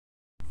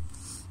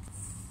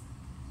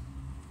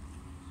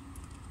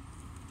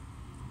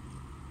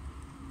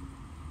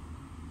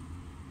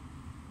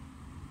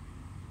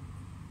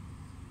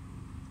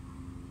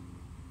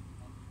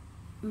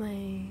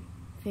My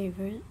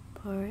favorite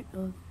part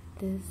of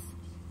this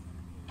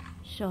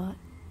shot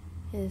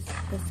is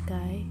the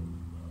sky.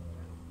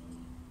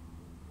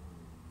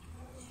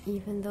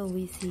 Even though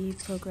we see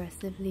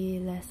progressively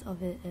less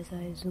of it as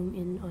I zoom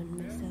in on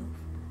myself.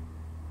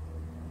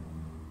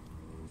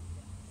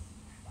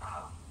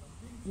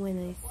 When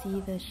I see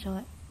the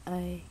shot,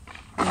 I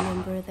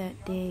remember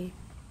that day.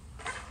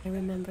 I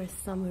remember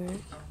summer.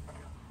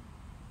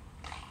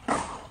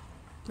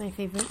 My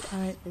favorite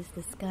part is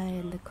the sky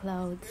and the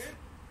clouds.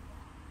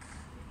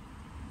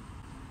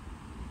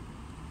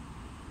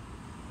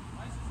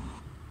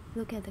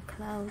 Look at the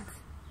clouds.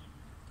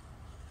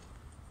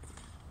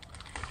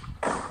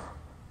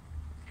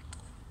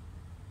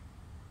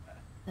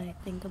 I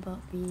think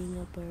about being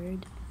a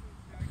bird.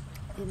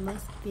 It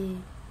must be...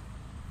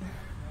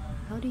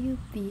 How do you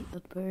be a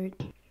bird?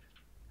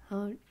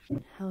 How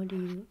do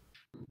you...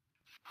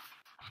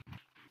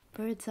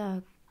 Birds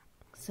are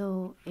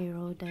so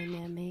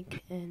aerodynamic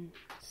and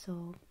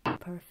so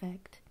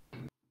perfect.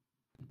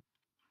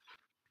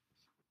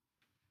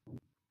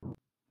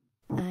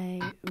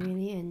 I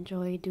really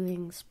enjoy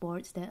doing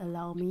sports that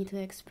allow me to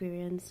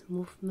experience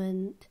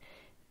movement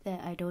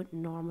that I don't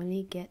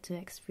normally get to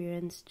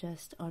experience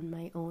just on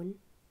my own.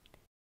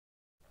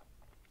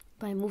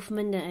 By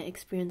movement that I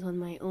experience on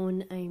my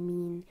own, I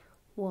mean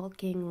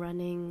walking,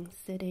 running,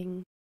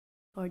 sitting,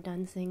 or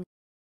dancing.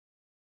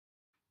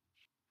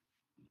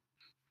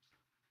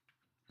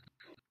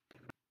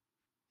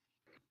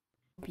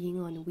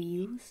 Being on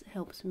wheels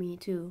helps me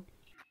to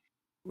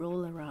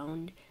roll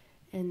around,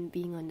 and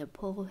being on the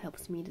pole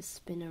helps me to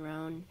spin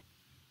around.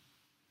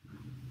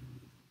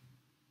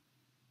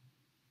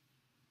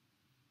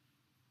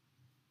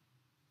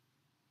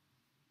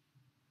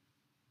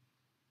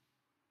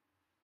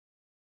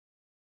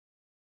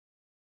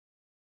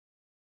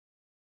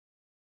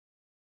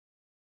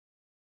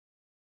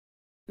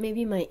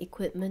 Maybe my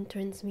equipment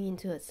turns me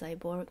into a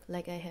cyborg,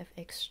 like I have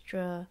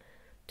extra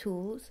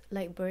tools,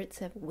 like birds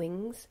have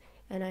wings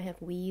and I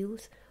have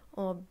wheels,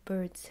 or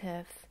birds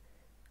have,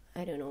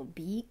 I don't know,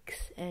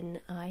 beaks and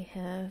I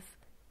have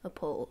a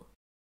pole.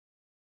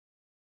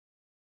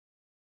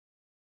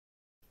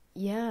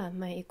 Yeah,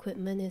 my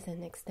equipment is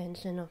an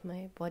extension of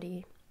my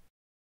body.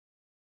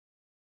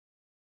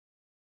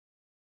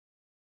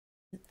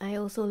 I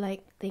also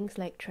like things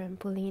like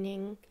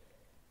trampolining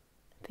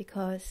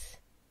because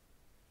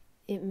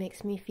it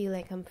makes me feel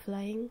like I'm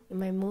flying.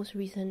 My most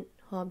recent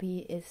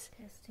hobby is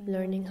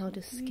learning how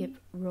to skip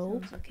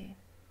rope. Okay.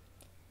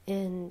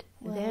 And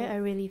there I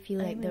really feel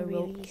like the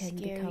rope can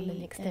become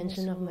an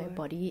extension of my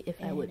body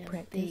if I would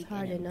practice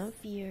hard enough.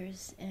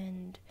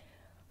 And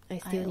I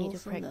still need to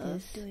practice.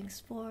 Love doing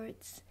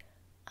sports.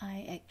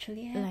 I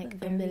actually have like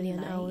a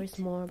million hours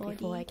more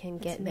before I can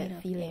get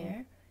that feeling.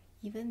 Air.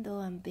 Even though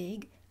I'm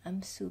big,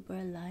 I'm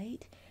super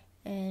light,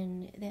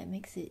 and that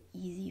makes it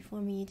easy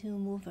for me to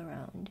move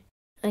around.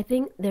 I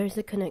think there's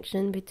a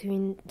connection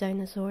between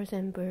dinosaurs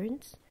and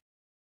birds.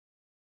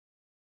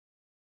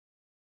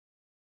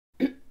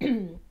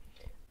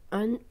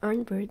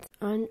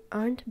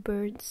 Aren't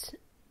birds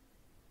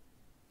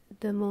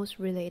the most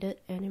related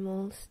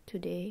animals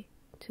today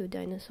to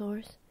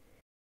dinosaurs?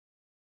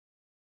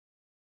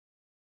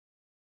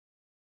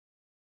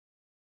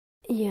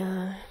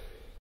 Yeah.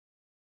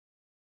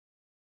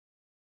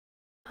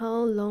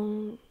 How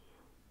long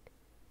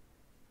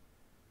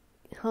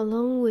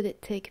would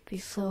it take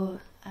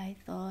before I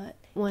thought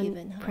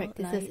one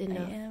practices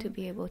enough to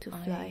be able to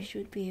fly? I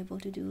should be able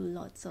to do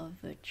lots of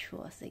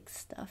virtuosic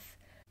stuff,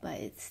 but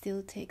it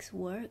still takes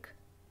work,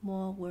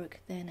 more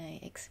work than I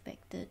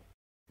expected.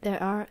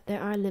 There are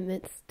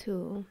limits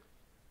to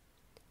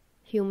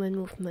human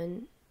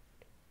movement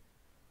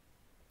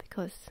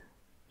because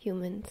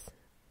humans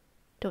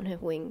don't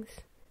have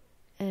wings,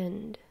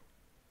 and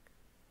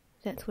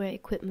that's where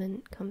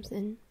equipment comes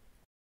in.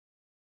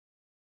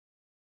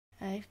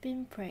 I've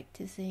been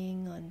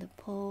practicing on the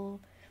pole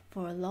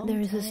for a long time.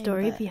 There is a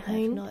story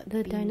behind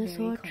the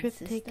dinosaur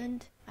triptych.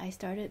 I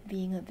started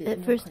being a bit At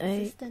more first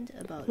consistent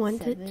I about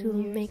wanted to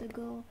make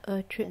ago,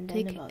 a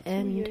triptych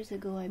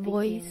and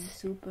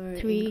voice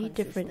 3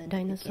 different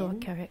dinosaur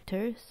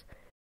characters.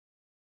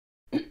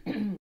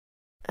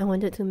 I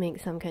wanted to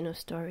make some kind of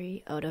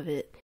story out of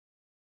it.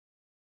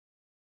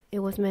 It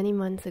was many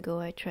months ago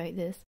I tried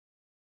this.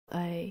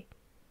 I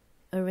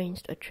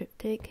arranged a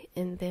triptych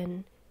and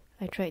then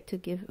I tried to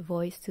give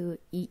voice to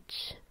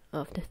each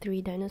of the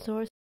 3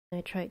 dinosaurs.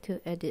 I tried to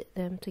edit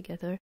them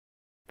together,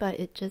 but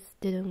it just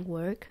didn't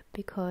work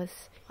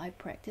because I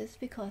practice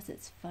because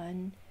it's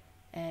fun,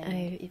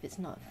 and if it's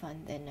not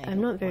fun, then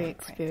I'm not very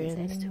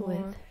experienced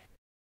with.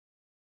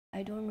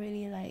 I don't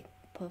really like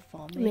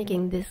performing.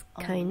 Making this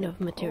kind of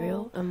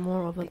material. I'm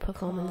more of a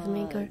performance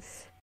maker.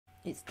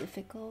 It's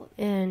difficult,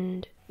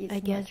 and it's I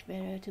guess much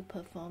better to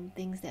perform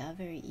things that are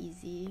very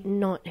easy.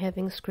 Not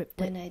having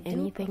scripted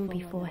anything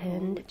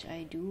beforehand, which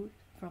I do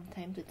from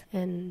time to time,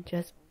 and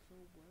just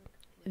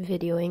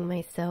videoing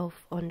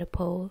myself on the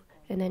pole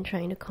and then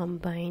trying to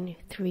combine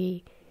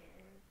 3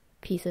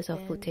 pieces of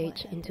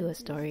footage into a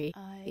story.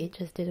 It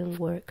just didn't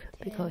work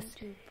because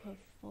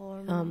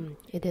form.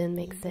 It didn't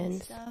make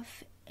sense.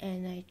 Stuff,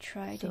 and I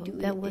try to do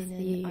that it was in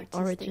the an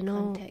artistic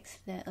original context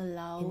that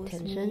allows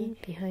intention me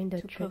behind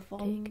the to triptych.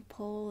 perform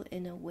pole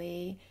in a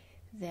way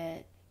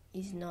that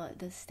is not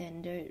the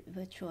standard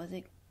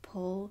virtuosic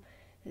pole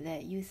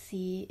that you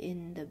see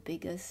in the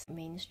biggest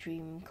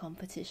mainstream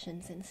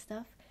competitions and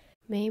stuff.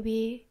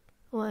 Maybe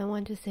what I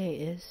want to say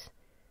is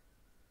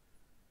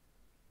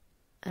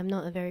I'm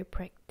not a very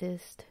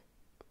practiced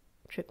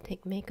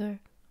triptych maker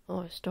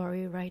or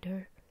story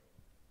writer,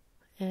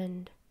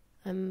 and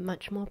I'm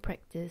much more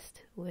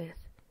practiced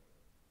with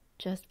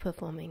just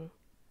performing,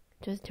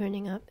 just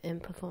turning up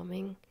and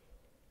performing,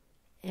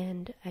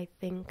 and I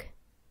think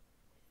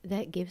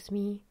that gives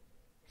me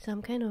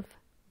some kind of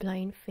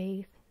blind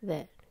faith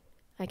that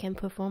I can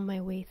perform my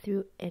way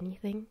through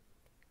anything.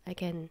 I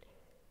can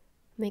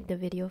make the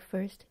video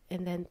first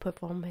and then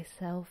perform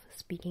myself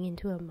speaking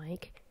into a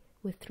mic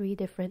with 3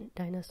 different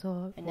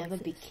dinosaur voices. I never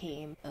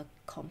became a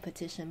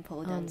competition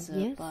pole dancer,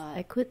 yes, but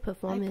I could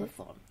perform it,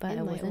 but in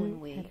I my wasn't own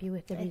way. happy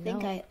with the I result.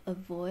 think I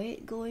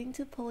avoid going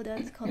to pole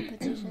dance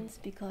competitions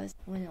because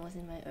when I was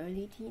in my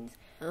early teens,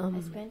 I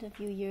spent a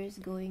few years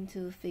going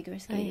to figure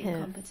skating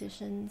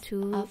competitions.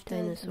 2 After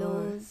dinosaur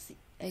those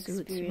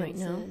experiences, right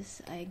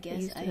now. I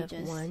guess I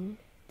just one.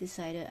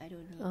 decided I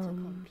don't need to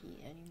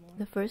compete anymore.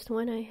 The first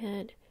one I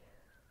had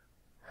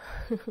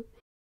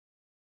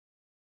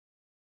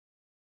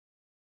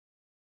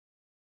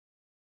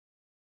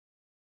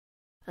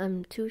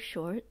I'm too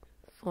short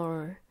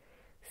for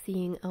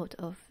seeing out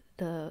of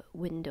the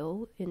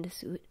window in the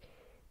suit,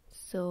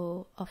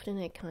 so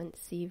often I can't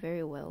see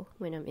very well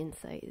when I'm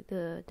inside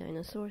the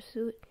dinosaur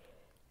suit,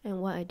 and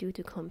what I do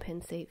to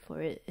compensate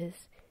for it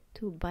is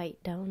to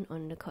bite down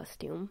on the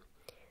costume.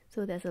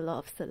 So there's a lot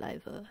of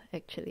saliva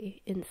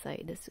actually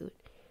inside the suit,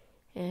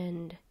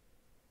 and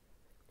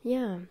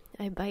yeah,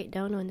 I bite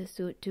down on the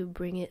suit to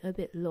bring it a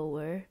bit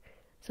lower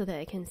so that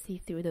I can see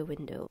through the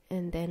window,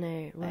 and then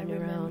I run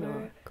around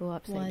or go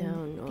upside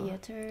down or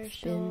theater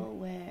show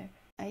where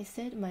I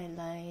said my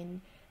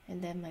line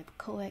and then my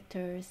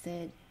co-actor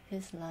said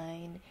his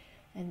line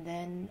and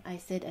then I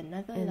said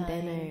another line and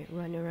then I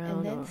run around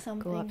and then or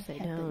something go upside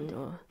happened. down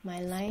or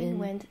my line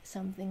went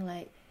something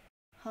like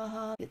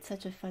haha, it's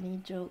such a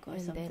funny joke or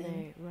and something.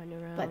 Then I run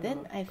around but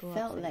then I go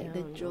felt like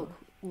the joke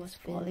was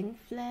falling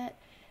flat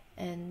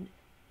and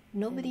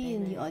nobody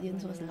in the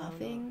audience was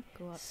laughing,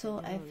 so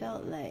I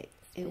felt like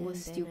it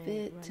was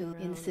stupid to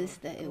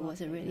insist that it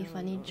was a really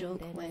funny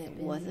joke when it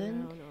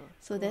wasn't.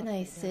 So then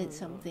I said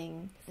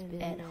something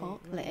ad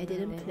hoc, like I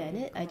didn't plan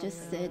it. I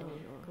just said,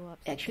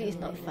 actually it's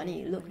not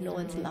funny, look, no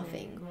one's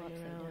laughing.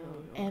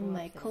 And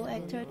my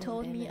co-actor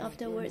told me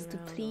afterwards to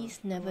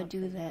please never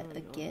do that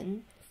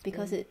again,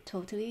 because it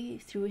totally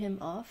threw him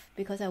off,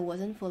 because I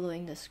wasn't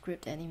following the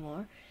script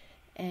anymore.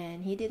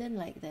 And he didn't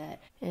like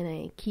that. And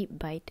I keep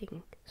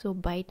biting. So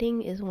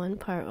biting is one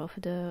part of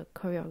the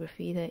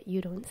choreography that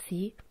you don't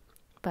see,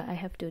 but I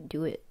have to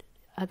do it,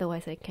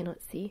 otherwise I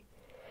cannot see.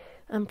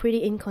 I'm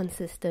pretty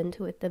inconsistent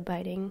with the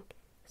biting.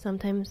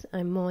 Sometimes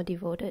I'm more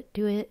devoted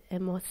to it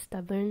and more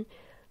stubborn.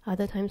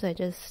 Other times I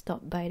just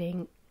stop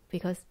biting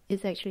because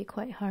it's actually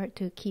quite hard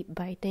to keep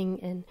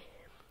biting and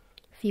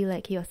feel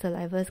like your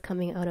saliva is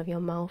coming out of your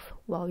mouth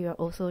while you're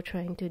also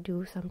trying to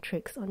do some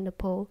tricks on the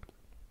pole.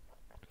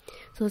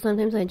 So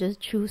sometimes I just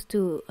choose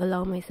to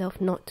allow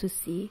myself not to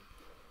see.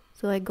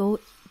 So I go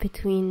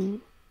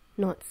between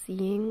not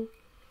seeing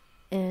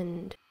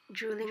and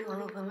drooling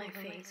all over my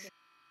face.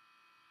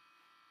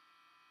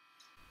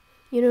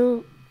 You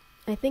know,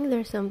 I think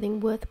there's something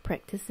worth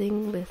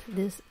practicing with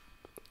this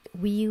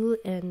wheel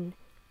and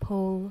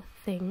pole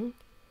thing,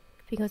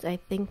 because I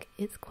think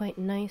it's quite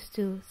nice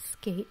to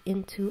skate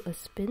into a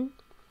spin,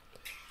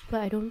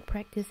 but I don't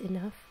practice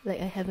enough. Like,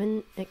 I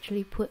haven't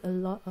actually put a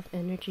lot of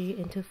energy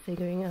into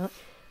figuring out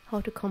how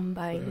to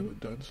combine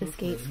the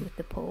skates with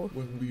the pole.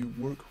 When we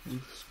work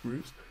with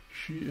scripts,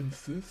 she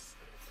insists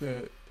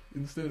that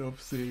instead of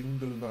saying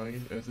the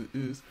line as it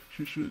is,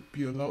 she should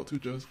be allowed to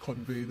just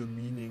convey the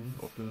meaning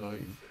of the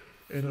line.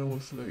 And I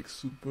was like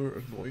super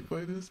annoyed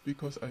by this,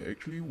 because I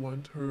actually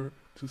want her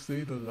to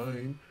say the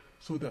line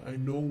so that I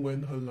know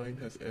when her line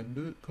has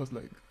ended, because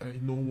like I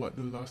know what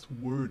the last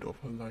word of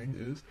her line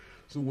is.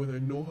 So when I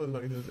know her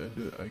line has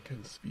ended, I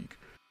can speak.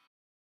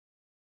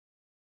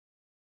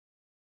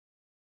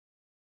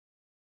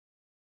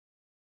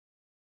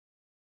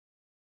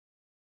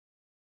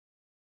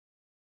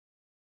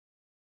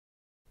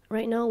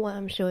 Right now what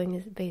I'm showing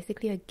is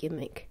basically a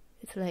gimmick.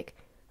 It's like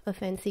a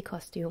fancy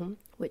costume,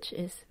 which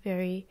is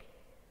very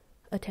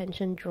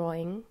attention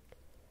drawing,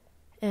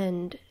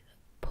 and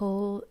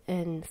pole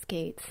and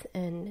skates,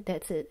 and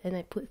that's it. And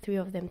I put 3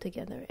 of them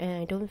together,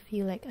 and I don't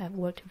feel like I've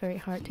worked very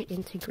hard to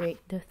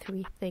integrate the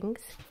 3 things.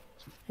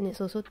 And it's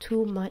also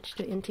too much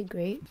to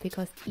integrate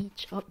because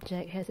each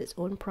object has its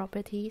own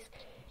properties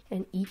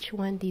and each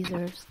one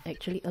deserves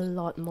actually a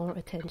lot more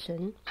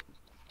attention.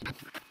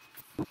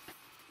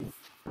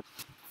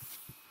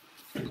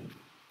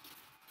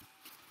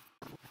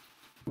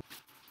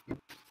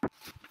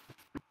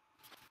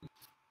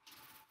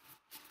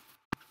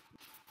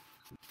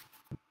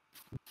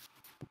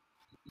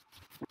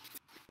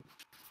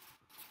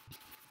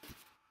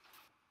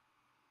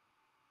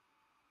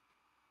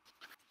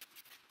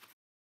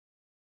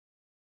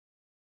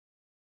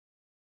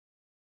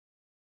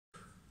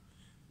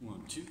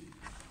 2.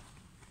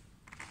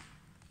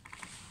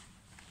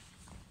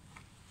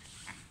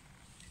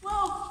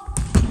 Whoa!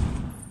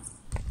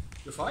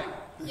 You're fine?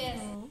 Yes.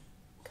 So,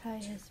 Kai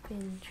has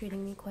been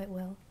treating me quite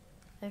well.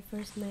 I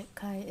first met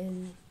Kai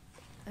in,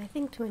 I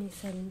think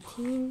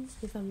 2017,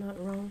 if I'm not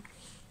wrong.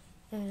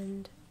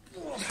 And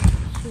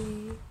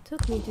she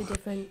took me to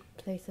different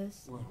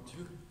places. 1,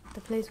 2.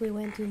 The place we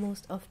went to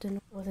most often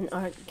was an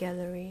art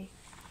gallery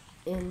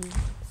in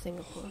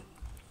Singapore.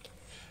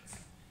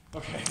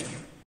 Okay.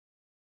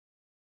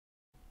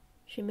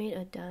 She made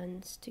a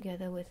dance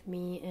together with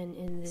me, and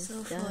in this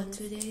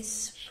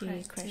dance,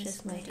 she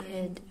crashes my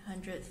head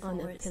on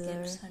a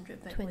pillar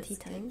 20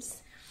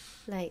 times,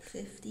 like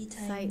 50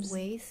 times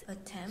sideways,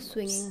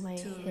 swinging my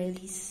head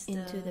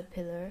into the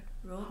pillar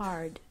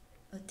hard.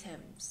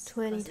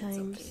 20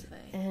 times,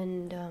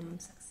 and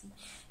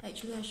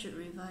actually I should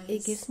revise.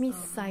 It gives me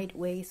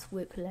sideways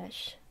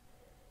whiplash.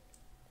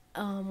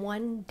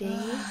 One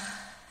day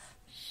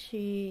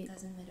she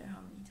doesn't matter how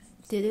many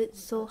times did it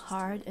so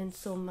hard and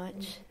so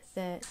much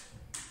that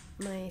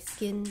my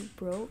skin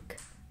broke,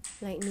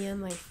 like near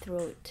my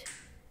throat,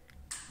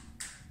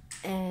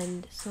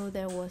 and so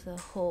there was a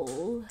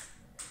hole,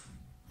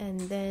 and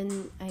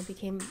then I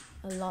became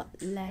a lot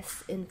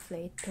less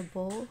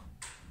inflatable,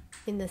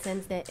 in the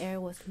sense that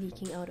air was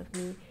leaking out of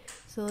me.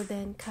 So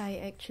then Kai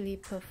actually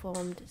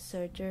performed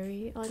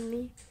surgery on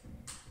me.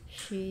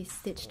 She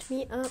stitched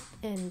me up,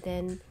 and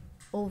then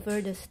over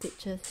the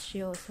stitches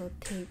she also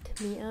taped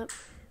me up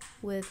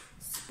with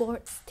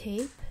sports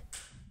tape,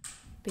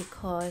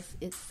 because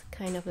it's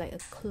kind of like a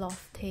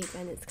cloth tape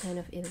and it's kind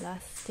of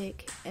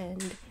elastic,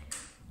 and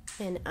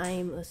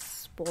I'm a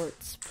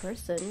sports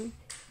person,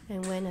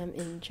 and when I'm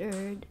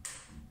injured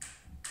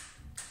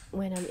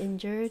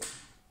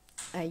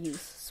I use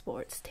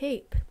sports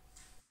tape.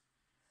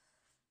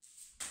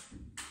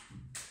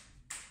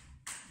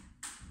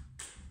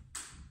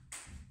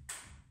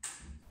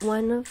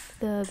 One of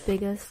the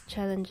biggest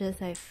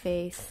challenges I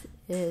face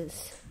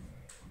is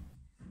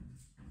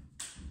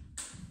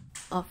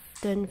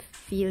often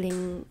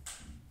feeling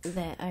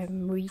that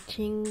I'm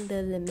reaching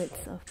the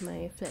limits of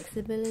my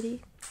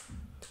flexibility.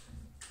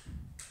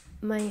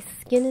 My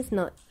skin is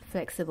not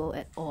flexible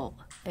at all,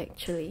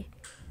 actually,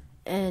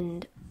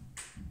 and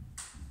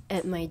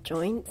at my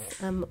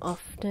joints I'm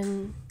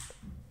often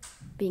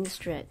being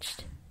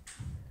stretched.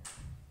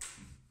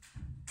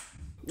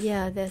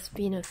 Yeah, there's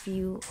been a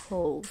few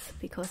holes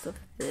because of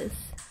this.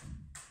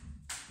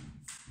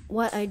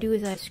 What I do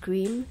is I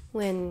scream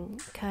when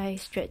Kai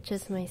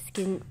stretches my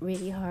skin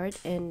really hard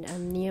and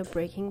I'm near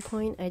breaking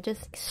point. I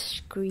just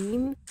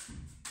scream.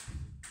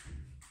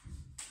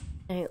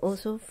 I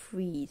also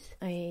freeze.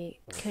 I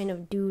kind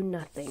of do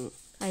nothing.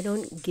 I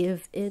don't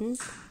give in,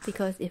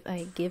 because if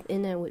I give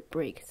in I would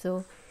break.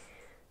 So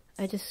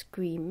I just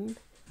scream,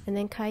 and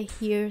then Kai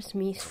hears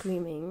me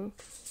screaming,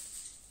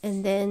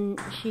 and then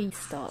she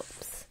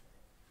stops,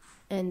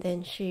 and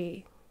then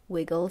she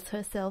wiggles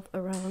herself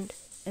around,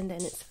 and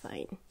then it's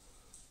fine.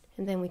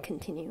 And then we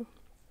continue.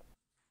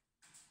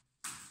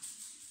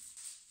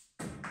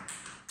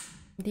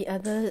 The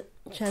other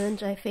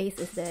challenge I face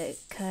is that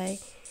Kai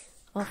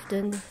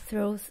often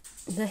throws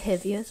the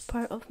heaviest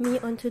part of me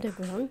onto the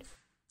ground.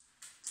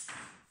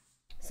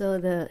 So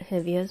the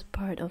heaviest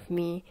part of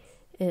me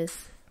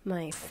is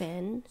my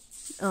fan,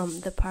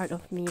 the part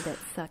of me that's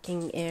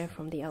sucking air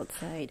from the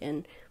outside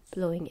and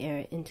blowing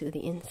air into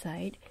the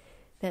inside.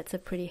 That's a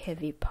pretty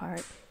heavy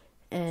part,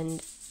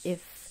 and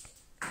if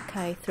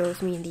Kai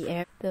throws me in the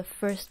air, the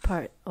first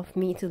part of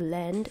me to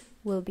land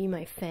will be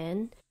my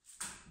fan.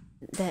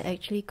 That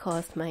actually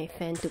caused my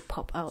fan to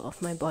pop out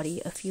of my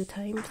body a few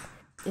times.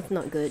 It's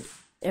not good.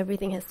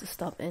 Everything has to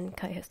stop and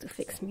Kai has to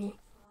fix me.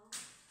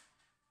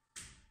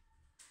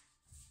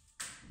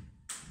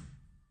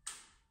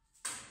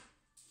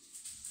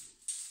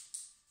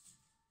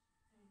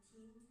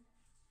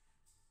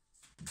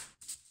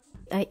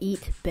 I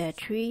eat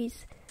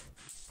batteries.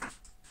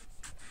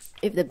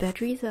 If the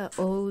batteries are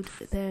old,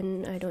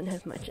 then I don't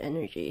have much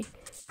energy.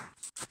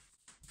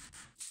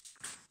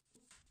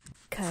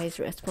 Kai is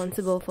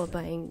responsible for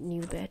buying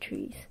new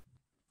batteries.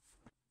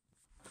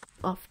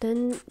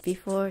 Often,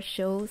 before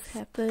shows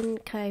happen,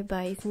 Kai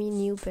buys me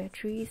new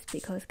batteries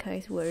because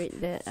Kai's worried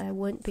that I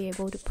won't be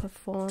able to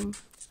perform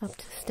up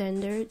to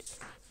standard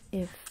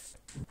if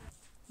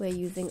we're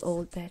using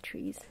old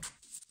batteries.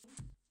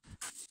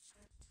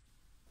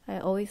 I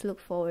always look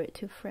forward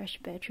to fresh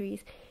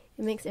batteries.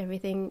 It makes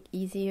everything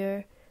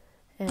easier,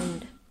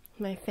 and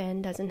my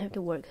fan doesn't have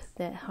to work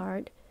that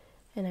hard,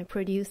 and I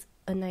produce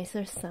a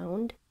nicer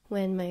sound.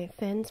 When my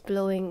fan's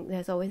blowing,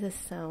 there's always a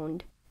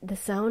sound. The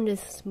sound is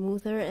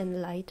smoother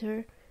and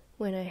lighter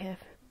when I have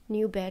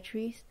new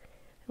batteries.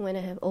 When I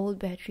have old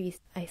batteries,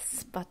 I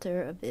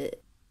sputter a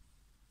bit.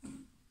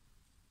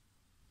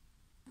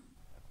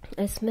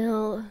 I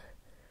smell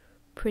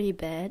pretty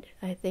bad,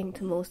 I think,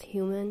 to most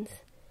humans.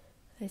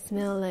 I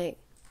smell like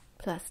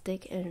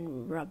plastic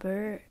and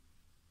rubber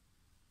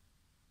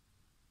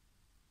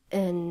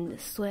and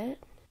sweat.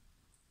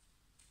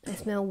 I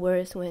smell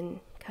worse when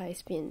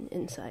Kai's been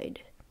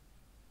inside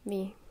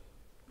me.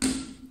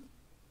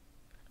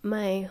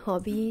 My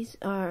hobbies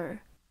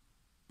are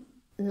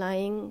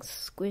lying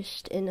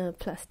squished in a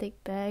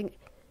plastic bag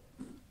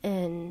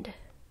and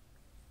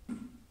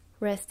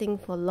resting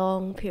for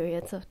long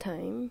periods of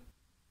time.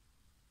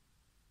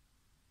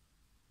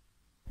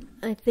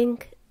 I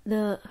think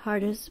the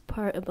hardest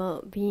part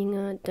about being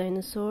a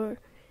dinosaur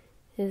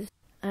is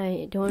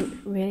I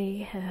don't really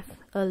have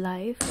a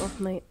life of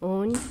my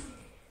own.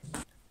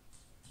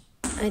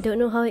 I don't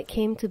know how it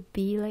came to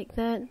be like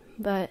that,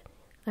 but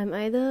I'm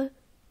either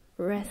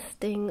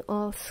resting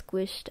all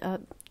squished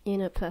up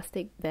in a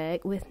plastic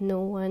bag with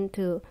no one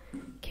to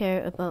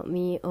care about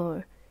me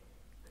or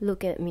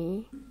look at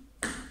me,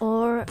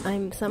 or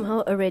I'm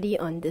somehow already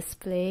on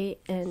display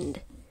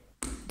and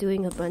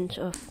doing a bunch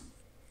of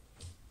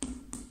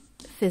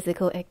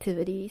physical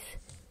activities,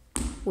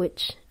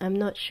 which I'm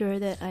not sure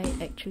that I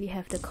actually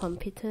have the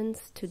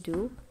competence to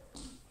do,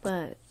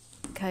 but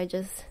Kai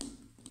just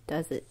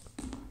does it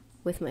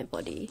with my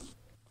body.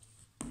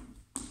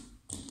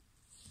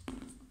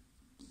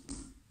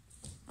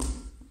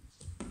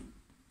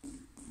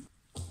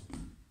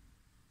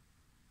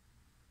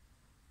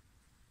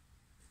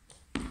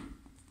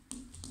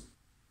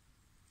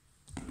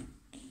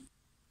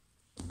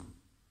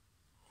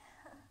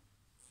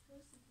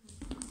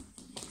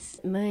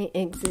 My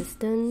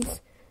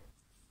existence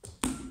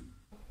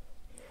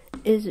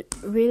is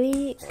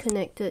really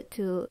connected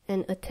to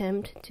an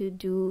attempt to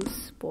do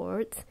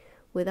sports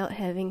without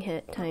having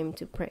had time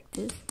to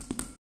practice.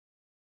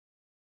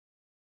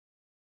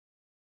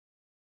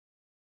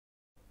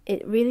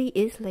 It really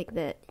is like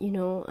that,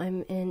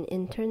 I'm an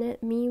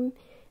internet meme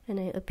and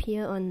I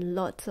appear on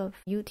lots of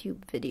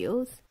YouTube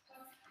videos.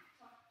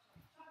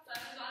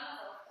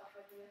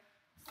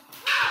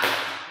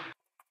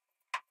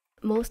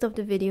 Most of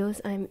the videos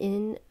I'm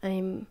in,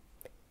 I'm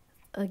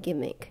a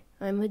gimmick.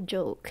 I'm a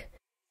joke.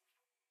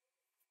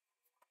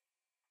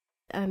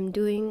 I'm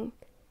doing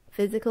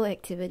physical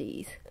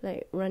activities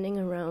like running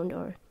around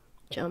or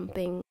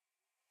jumping.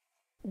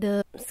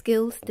 The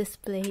skills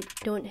displayed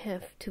don't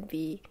have to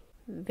be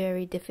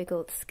very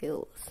difficult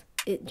skills.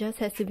 It just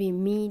has to be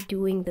me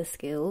doing the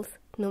skills,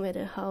 no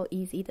matter how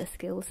easy the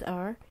skills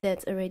are.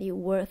 That's already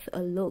worth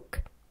a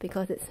look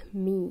because it's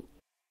me.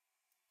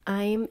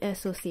 I'm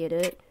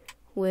associated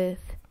with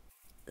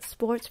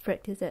sports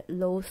practice at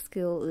low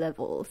skill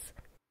levels.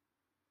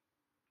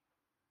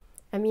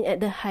 I mean, at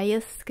the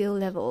highest skill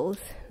levels,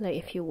 like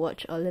if you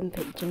watch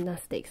Olympic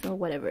gymnastics or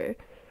whatever,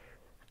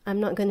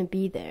 I'm not gonna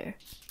be there.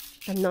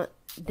 I'm not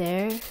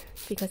there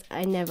because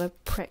I never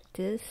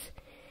practice.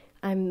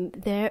 I'm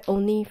there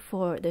only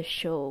for the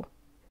show.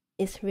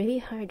 It's really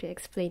hard to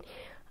explain.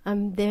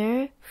 I'm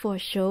there for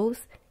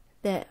shows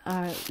that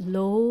are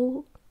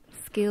low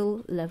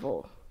skill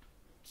level.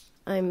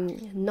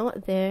 I'm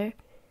not there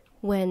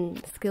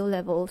when skill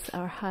levels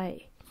are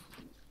high.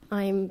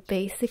 I'm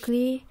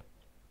basically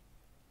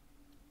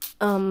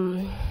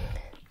I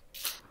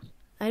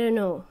don't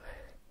know.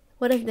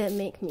 What does that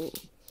make me?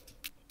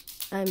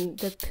 I'm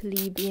the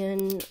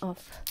plebeian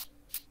of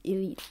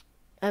elite.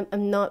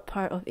 I'm not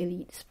part of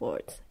elite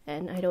sports,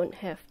 and I don't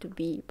have to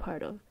be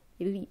part of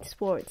elite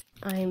sports.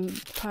 I'm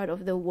part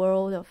of the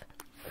world of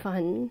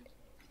fun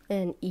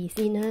and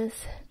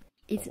easiness.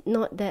 It's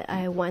not that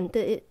I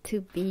wanted it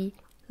to be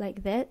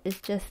like that,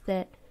 it's just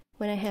that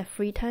when I have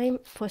free time,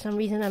 for some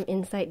reason I'm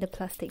inside the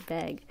plastic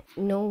bag.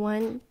 No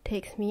one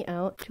takes me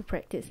out to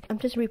practice. I'm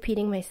just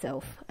repeating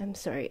myself. I'm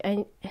sorry.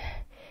 I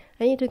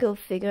need to go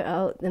figure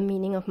out the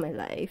meaning of my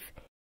life.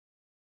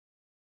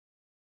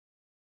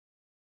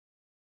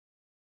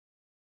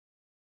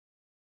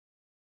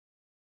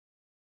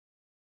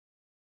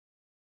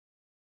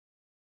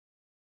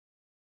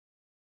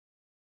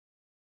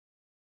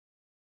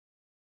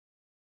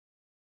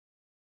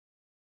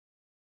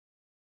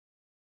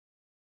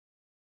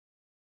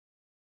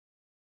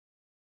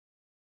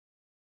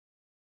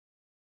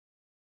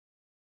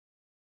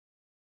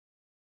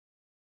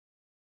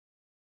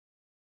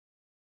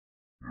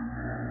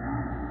 Practice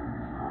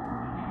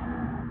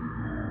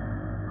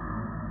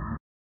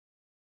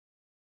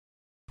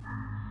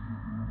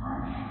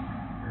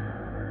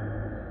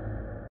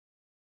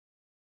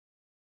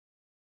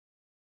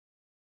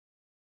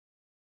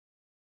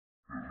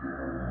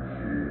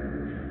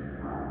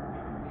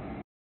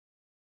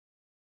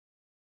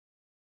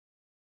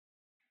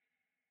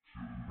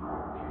beyond the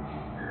thought process.